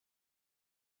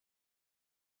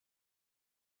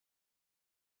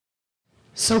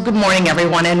So good morning,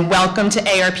 everyone, and welcome to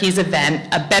AARP's event,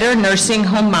 A Better Nursing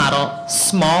Home Model,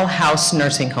 Small House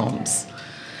Nursing Homes.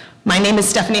 My name is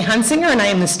Stephanie Hunsinger, and I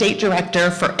am the State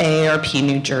Director for AARP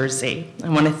New Jersey. I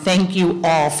want to thank you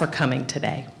all for coming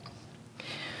today.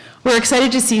 We're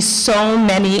excited to see so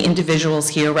many individuals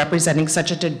here representing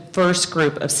such a diverse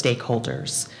group of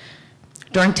stakeholders.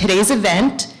 During today's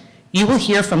event, you will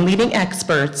hear from leading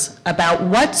experts about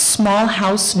what small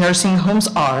house nursing homes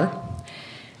are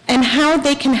and how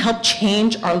they can help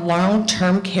change our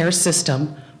long-term care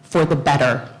system for the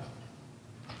better.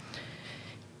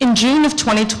 In June of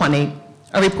 2020,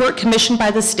 a report commissioned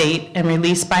by the state and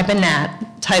released by B.S.N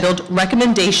titled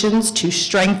Recommendations to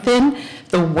Strengthen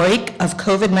the Wake of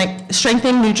COVID-19,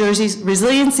 Strengthen New Jersey's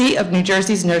Resiliency of New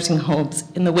Jersey's Nursing Homes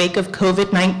in the Wake of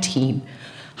COVID-19,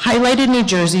 highlighted New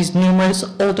Jersey's numerous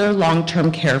older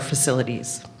long-term care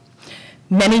facilities,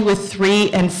 many with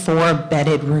 3 and 4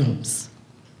 bedded rooms.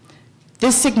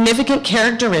 This significant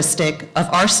characteristic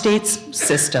of our state's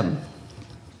system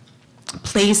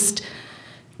placed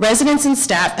residents and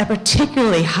staff at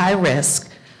particularly high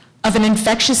risk of an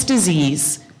infectious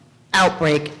disease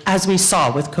outbreak, as we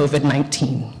saw with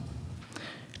COVID-19.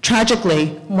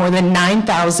 Tragically, more than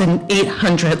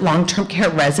 9,800 long-term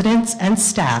care residents and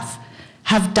staff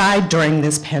have died during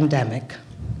this pandemic.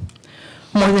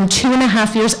 More than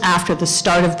 2.5 years after the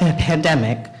start of the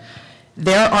pandemic,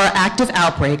 there are active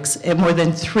outbreaks at more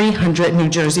than 300 New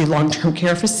Jersey long-term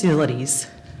care facilities,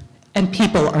 and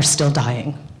people are still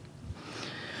dying.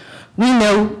 We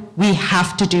know we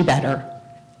have to do better,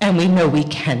 and we know we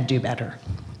can do better.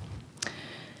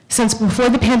 Since before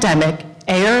the pandemic,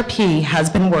 AARP has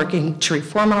been working to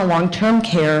reform our long-term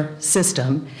care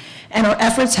system, and our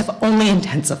efforts have only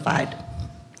intensified.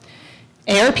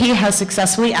 AARP has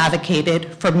successfully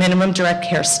advocated for minimum direct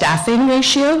care staffing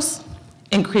ratios,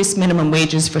 increased minimum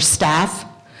wages for staff,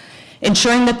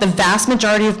 ensuring that the vast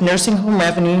majority of nursing home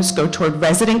revenues go toward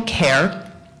resident care,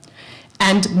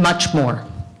 and much more.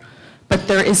 But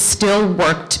there is still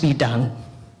work to be done.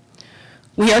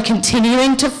 We are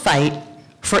continuing to fight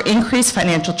for increased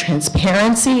financial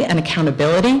transparency and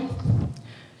accountability,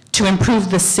 to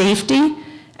improve the safety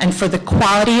and for the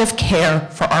quality of care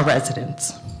for our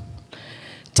residents.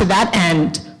 To that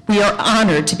end, we are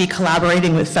honored to be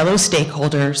collaborating with fellow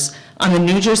stakeholders on the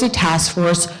New Jersey Task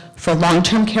Force for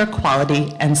Long-Term Care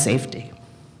Quality and Safety.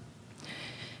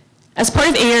 As part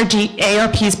of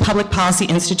AARP's Public Policy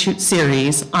Institute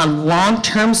series on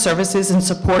long-term services and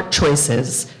support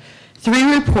choices,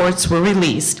 3 reports were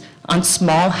released on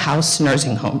small house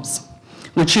nursing homes,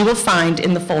 which you will find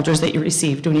in the folders that you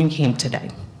received when you came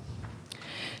today.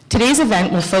 Today's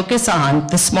event will focus on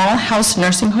the small house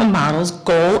nursing home model's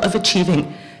goal of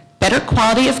achieving better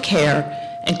quality of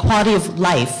care and quality of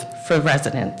life for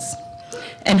residents,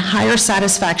 and higher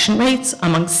satisfaction rates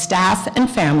among staff and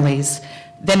families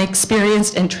than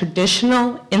experienced in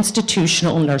traditional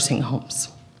institutional nursing homes.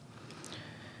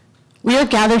 We are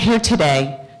gathered here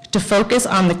today to focus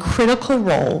on the critical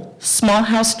role small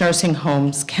house nursing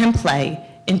homes can play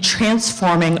in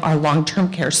transforming our long-term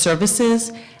care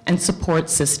services and support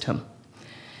system.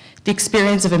 The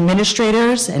experience of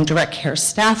administrators and direct care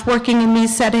staff working in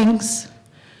these settings,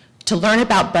 to learn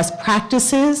about best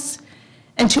practices,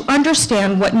 and to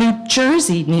understand what New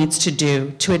Jersey needs to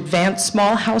do to advance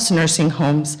small house nursing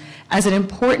homes as an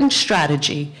important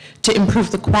strategy to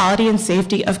improve the quality and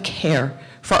safety of care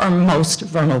for our most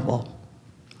vulnerable.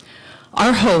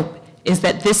 Our hope is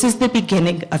that this is the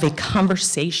beginning of a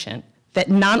conversation that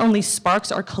not only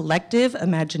sparks our collective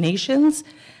imaginations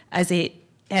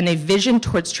and a vision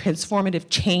towards transformative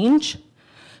change,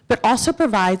 but also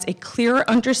provides a clearer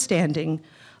understanding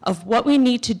of what we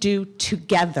need to do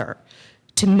together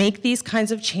to make these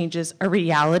kinds of changes a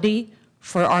reality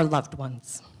for our loved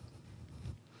ones.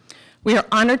 We are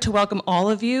honored to welcome all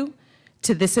of you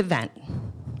to this event.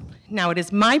 Now it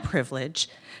is my privilege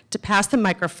to pass the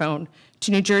microphone to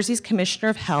New Jersey's Commissioner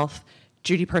of Health,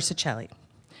 Judy Persichilli,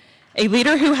 a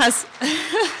leader who has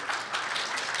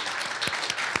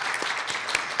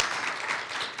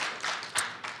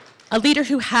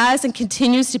and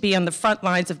continues to be on the front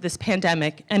lines of this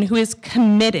pandemic and who is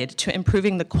committed to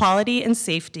improving the quality and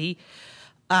safety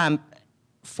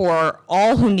for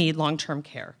all who need long-term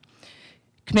care.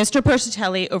 Commissioner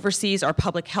Persichilli oversees our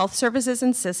public health services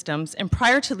and systems, and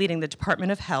prior to leading the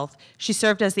Department of Health, she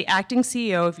served as the acting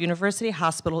CEO of University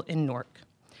Hospital in Newark.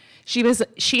 She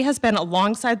has been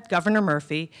alongside Governor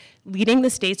Murphy, leading the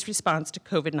state's response to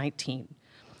COVID-19.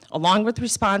 Along with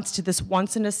response to this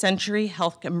once-in-a-century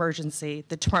health emergency,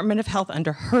 the Department of Health,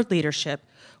 under her leadership,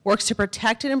 works to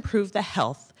protect and improve the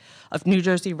health of New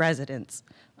Jersey residents.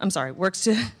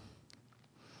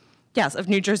 Yes, of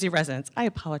New Jersey residents. I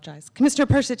apologize. Commissioner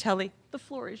Persichilli, the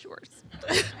floor is yours.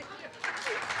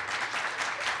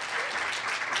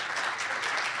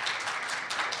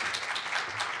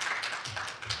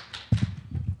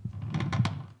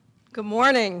 Good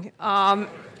morning.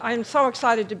 I'm so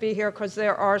excited to be here because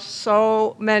there are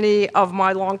so many of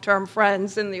my long-term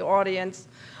friends in the audience.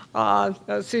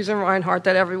 Susan Reinhardt,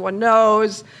 that everyone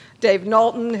knows, Dave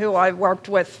Knowlton, who I've worked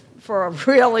with for a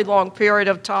really long period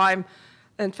of time.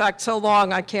 In fact, so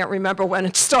long I can't remember when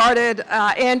it started.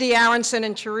 Andy Aronson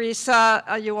and Teresa,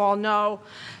 you all know.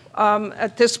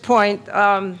 At this point,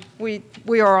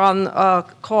 we are on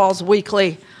calls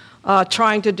weekly,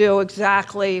 trying to do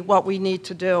exactly what we need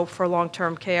to do for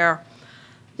long-term care.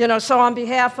 You know, so on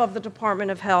behalf of the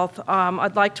Department of Health,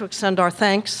 I'd like to extend our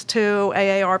thanks to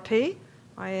AARP.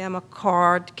 I am a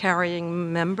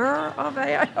card-carrying member of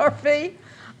AARP,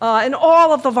 and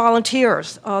all of the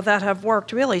volunteers that have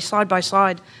worked really side by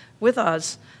side with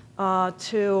us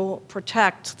to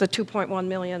protect the 2.1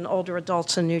 million older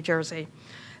adults in New Jersey.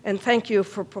 And thank you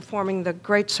for performing the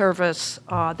great service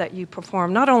that you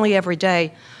perform, not only every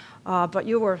day, but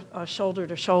you were shoulder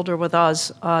to shoulder with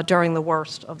us during the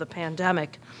worst of the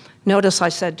pandemic. Notice I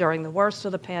said during the worst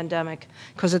of the pandemic,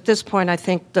 because at this point I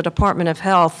think the Department of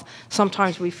Health,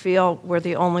 sometimes we feel we're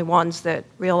the only ones that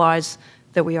realize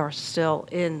that we are still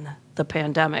in the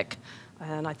pandemic.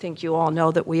 And I think you all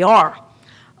know that we are.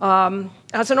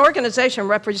 As an organization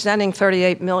representing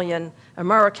 38 million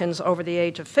Americans over the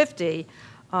age of 50,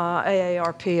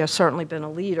 AARP has certainly been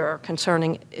a leader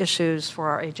concerning issues for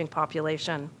our aging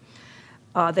population.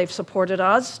 They've supported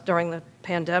us during the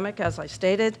pandemic, as I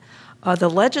stated. The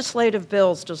legislative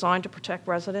bills designed to protect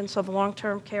residents of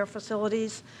long-term care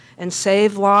facilities and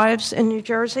save lives in New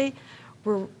Jersey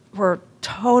were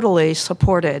totally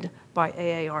supported by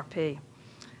AARP.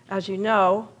 As you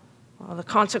know, the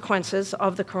consequences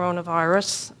of the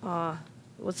coronavirus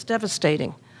was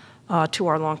devastating to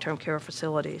our long-term care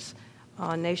facilities.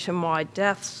 Nationwide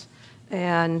deaths,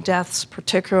 and deaths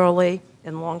particularly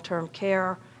in long-term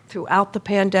care throughout the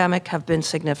pandemic have been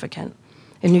significant.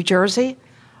 In New Jersey,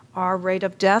 our rate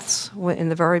of deaths in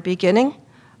the very beginning,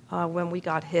 when we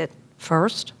got hit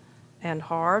first and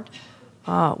hard,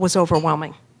 was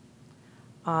overwhelming.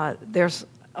 There's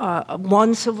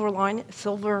one silver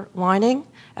lining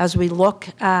as we look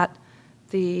at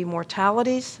the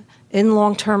mortalities in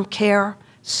long-term care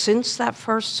since that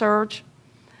first surge.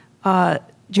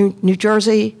 New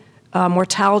Jersey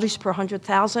mortalities per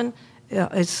 100,000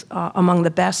 is among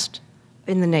the best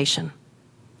in the nation.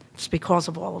 It's because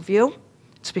of all of you.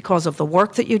 It's because of the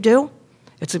work that you do.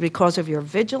 It's because of your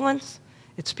vigilance.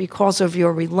 It's because of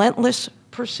your relentless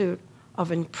pursuit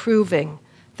of improving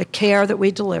the care that we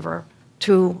deliver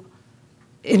to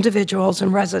individuals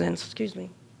and residents,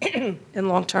 in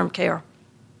long-term care.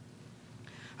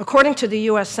 According to the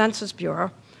U.S. Census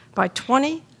Bureau, by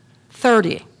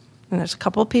 2030, and there's a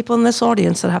couple of people in this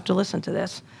audience that have to listen to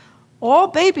this, all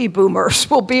baby boomers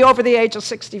will be over the age of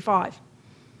 65.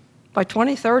 By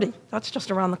 2030, that's just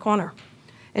around the corner.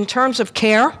 In terms of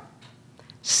care,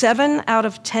 7 out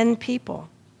of 10 people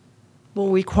will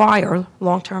require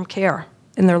long-term care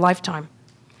in their lifetime.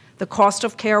 The cost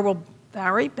of care will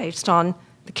vary based on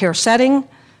the care setting,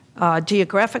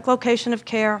 geographic location of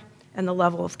care, and the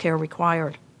level of care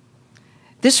required.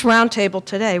 This roundtable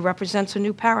today represents a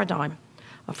new paradigm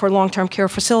for long-term care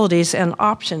facilities and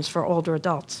options for older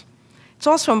adults. It's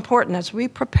also important as we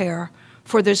prepare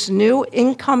for this new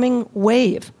incoming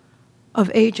wave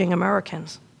of aging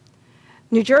Americans.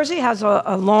 New Jersey has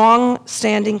a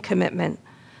long-standing commitment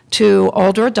to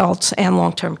older adults and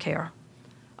long-term care.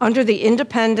 Under the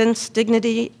Independence,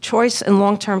 Dignity, Choice, and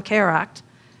Long-Term Care Act,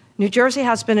 New Jersey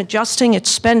has been adjusting its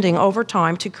spending over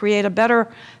time to create a better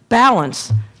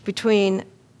balance between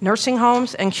nursing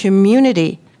homes and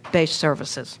community-based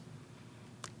services.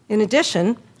 In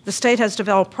addition, the state has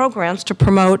developed programs to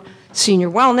promote senior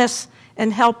wellness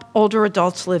and help older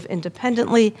adults live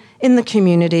independently in the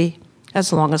community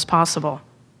as long as possible.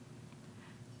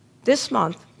 This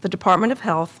month, the Department of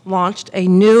Health launched a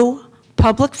new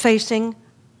public-facing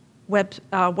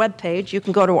web page. You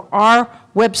can go to our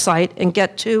website and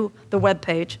get to the web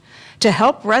page to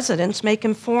help residents make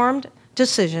informed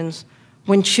decisions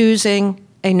when choosing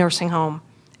a nursing home.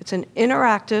 It's an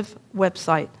interactive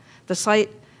website. The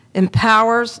site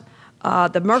empowers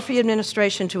the Murphy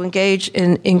administration to engage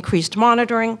in increased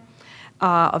monitoring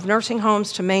of nursing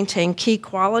homes to maintain key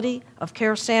quality of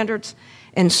care standards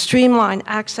and streamline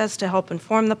access to help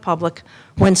inform the public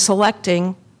when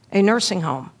selecting a nursing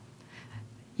home.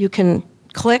 You can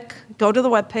go to the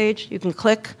webpage, you can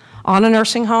click on a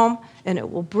nursing home, and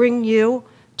it will bring you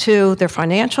to their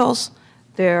financials,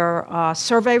 their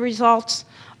survey results.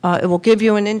 It will give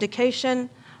you an indication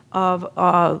of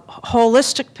a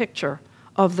holistic picture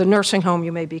of the nursing home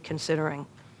you may be considering.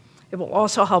 It will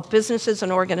also help businesses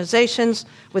and organizations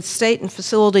with state and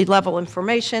facility level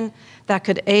information that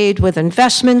could aid with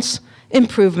investments,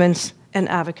 improvements, and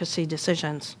advocacy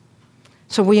decisions.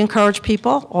 So we encourage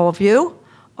people, all of you,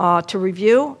 to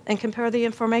review and compare the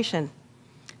information.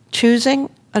 Choosing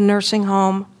a nursing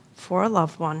home for a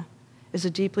loved one is a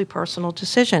deeply personal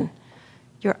decision.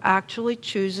 You're actually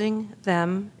choosing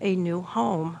them a new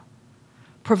home.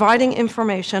 Providing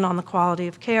information on the quality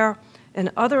of care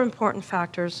and other important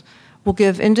factors will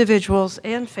give individuals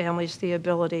and families the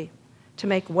ability to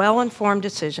make well-informed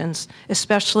decisions,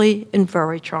 especially in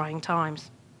very trying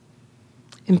times.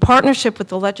 In partnership with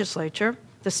the legislature,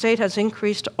 the state has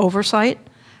increased oversight,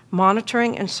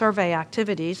 monitoring, and survey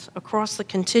activities across the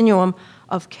continuum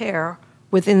of care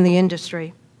within the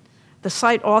industry. The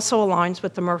site also aligns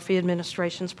with the Murphy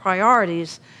administration's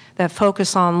priorities that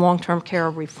focus on long-term care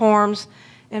reforms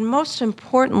and, most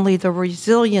importantly, the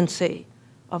resiliency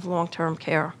of long-term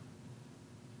care.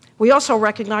 We also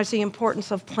recognize the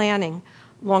importance of planning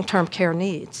long-term care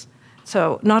needs.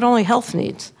 So not only health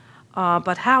needs,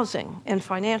 but housing and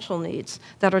financial needs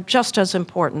that are just as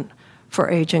important for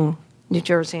aging New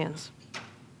Jerseyans.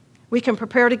 We can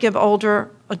prepare to give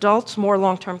older adults more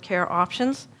long-term care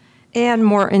options and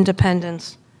more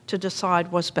independence to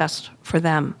decide what's best for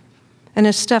them. And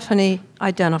as Stephanie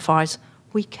identifies,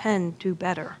 we can do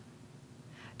better.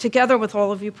 Together with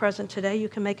all of you present today, you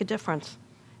can make a difference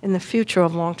in the future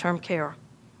of long-term care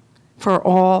for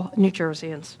all New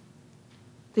Jerseyans.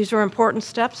 These are important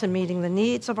steps in meeting the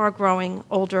needs of our growing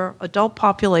older adult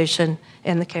population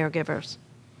and the caregivers.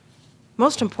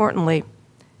 Most importantly,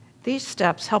 these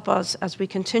steps help us as we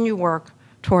continue work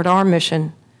toward our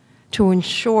mission to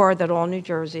ensure that all New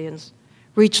Jerseyans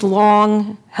reach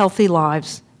long, healthy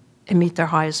lives and meet their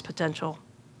highest potential.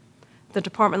 The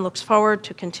department looks forward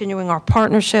to continuing our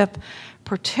partnership,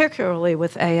 particularly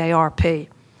with AARP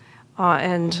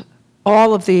and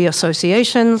all of the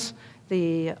associations,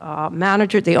 the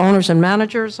owners and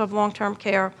managers of long-term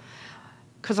care,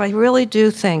 because I really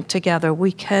do think together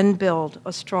we can build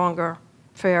a stronger,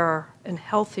 fairer, and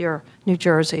healthier New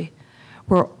Jersey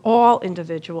where all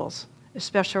individuals,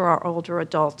 especially our older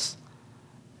adults,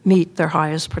 meet their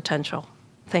highest potential.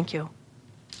 Thank you.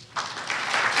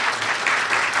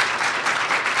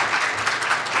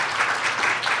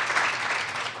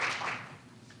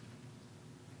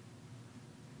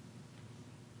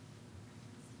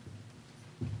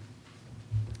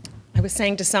 I was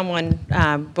saying to someone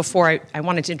before I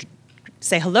wanted to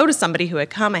say hello to somebody who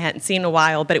had come I hadn't seen in a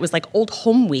while, but it was like old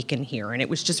home week in here, and it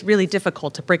was just really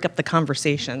difficult to break up the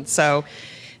conversation. So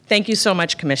thank you so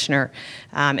much, Commissioner,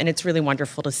 and it's really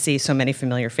wonderful to see so many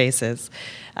familiar faces.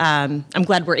 I'm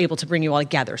glad we're able to bring you all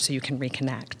together so you can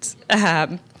reconnect.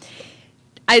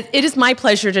 It is my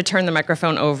pleasure to turn the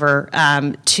microphone over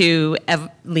to Ev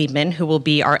Liebman, who will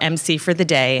be our MC for the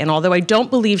day. And although I don't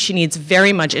believe she needs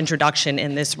very much introduction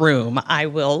in this room, I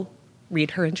will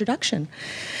read her introduction.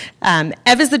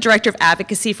 Ev is the Director of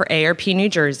Advocacy for AARP New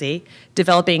Jersey,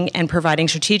 developing and providing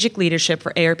strategic leadership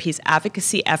for AARP's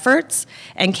advocacy efforts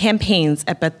and campaigns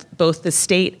at both the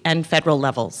state and federal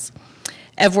levels.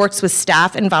 Ev works with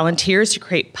staff and volunteers to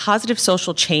create positive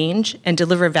social change and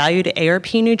deliver value to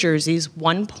AARP New Jersey's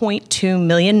 1.2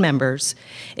 million members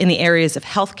in the areas of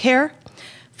healthcare,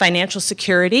 financial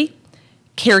security,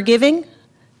 caregiving,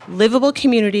 livable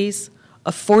communities,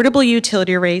 affordable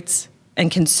utility rates, and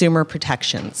consumer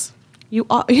protections. You're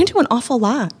doing an awful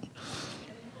lot.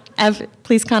 Ev,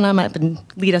 please come up and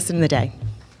lead us in the day.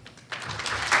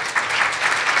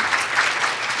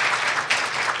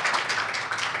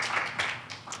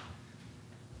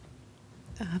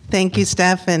 Thank you,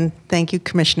 Steph, and thank you,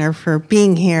 Commissioner, for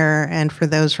being here and for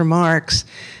those remarks.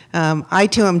 I,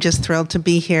 too, am just thrilled to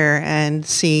be here and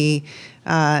see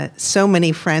so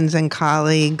many friends and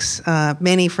colleagues,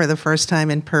 many for the first time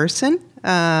in person,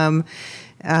 and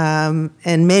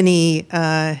many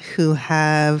who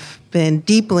have been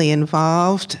deeply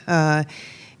involved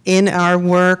in our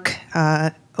work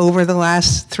over the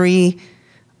last 3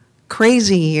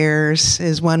 crazy years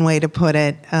is one way to put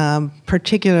it,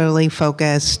 particularly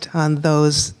focused on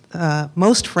those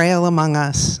most frail among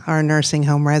us, our nursing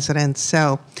home residents.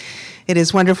 So it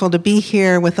is wonderful to be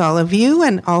here with all of you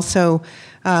and also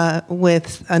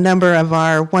with a number of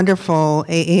our wonderful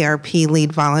AARP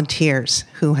lead volunteers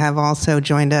who have also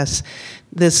joined us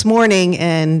this morning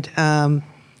and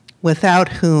without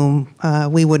whom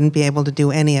we wouldn't be able to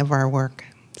do any of our work.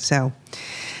 So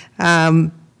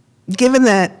given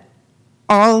that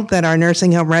all that our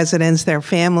nursing home residents, their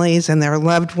families, and their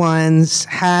loved ones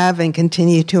have and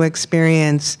continue to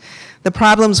experience, the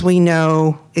problems we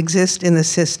know exist in the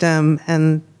system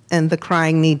and the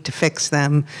crying need to fix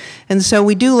them. And so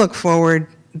we do look forward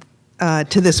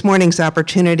to this morning's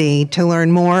opportunity to learn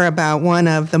more about one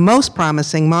of the most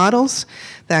promising models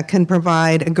that can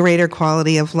provide a greater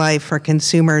quality of life for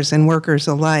consumers and workers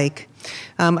alike.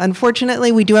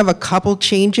 Unfortunately, we do have a couple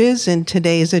changes in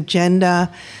today's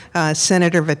agenda.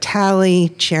 Senator Vitale,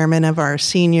 chairman of our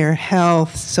Senior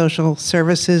Health, Social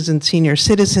Services, and Senior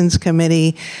Citizens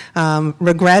Committee,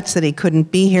 regrets that he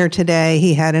couldn't be here today.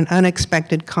 He had an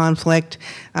unexpected conflict,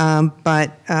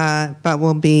 but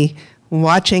will be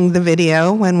watching the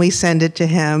video when we send it to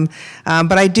him.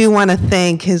 But I do want to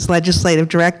thank his legislative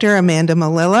director, Amanda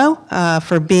Malillo,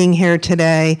 for being here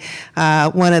today,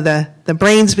 one of the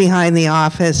brains behind the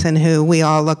office and who we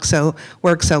all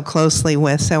work so closely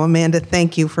with. So Amanda,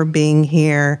 thank you for being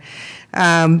here.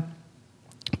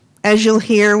 As you'll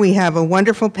hear, we have a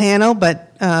wonderful panel,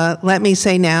 but let me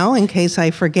say now, in case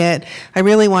I forget, I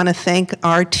really want to thank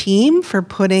our team for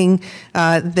putting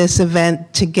this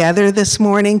event together this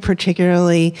morning,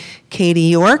 particularly Katie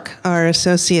York, our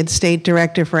Associate State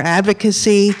Director for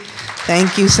Advocacy.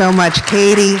 Thank you so much,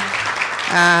 Katie.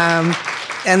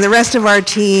 And the rest of our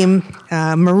team,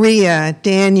 Maria,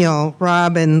 Daniel,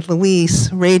 Robin,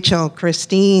 Luis, Rachel,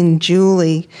 Christine,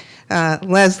 Julie,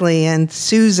 Leslie, and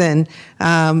Susan.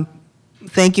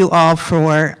 Thank you all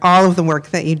for all of the work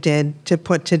that you did to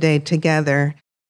put today together.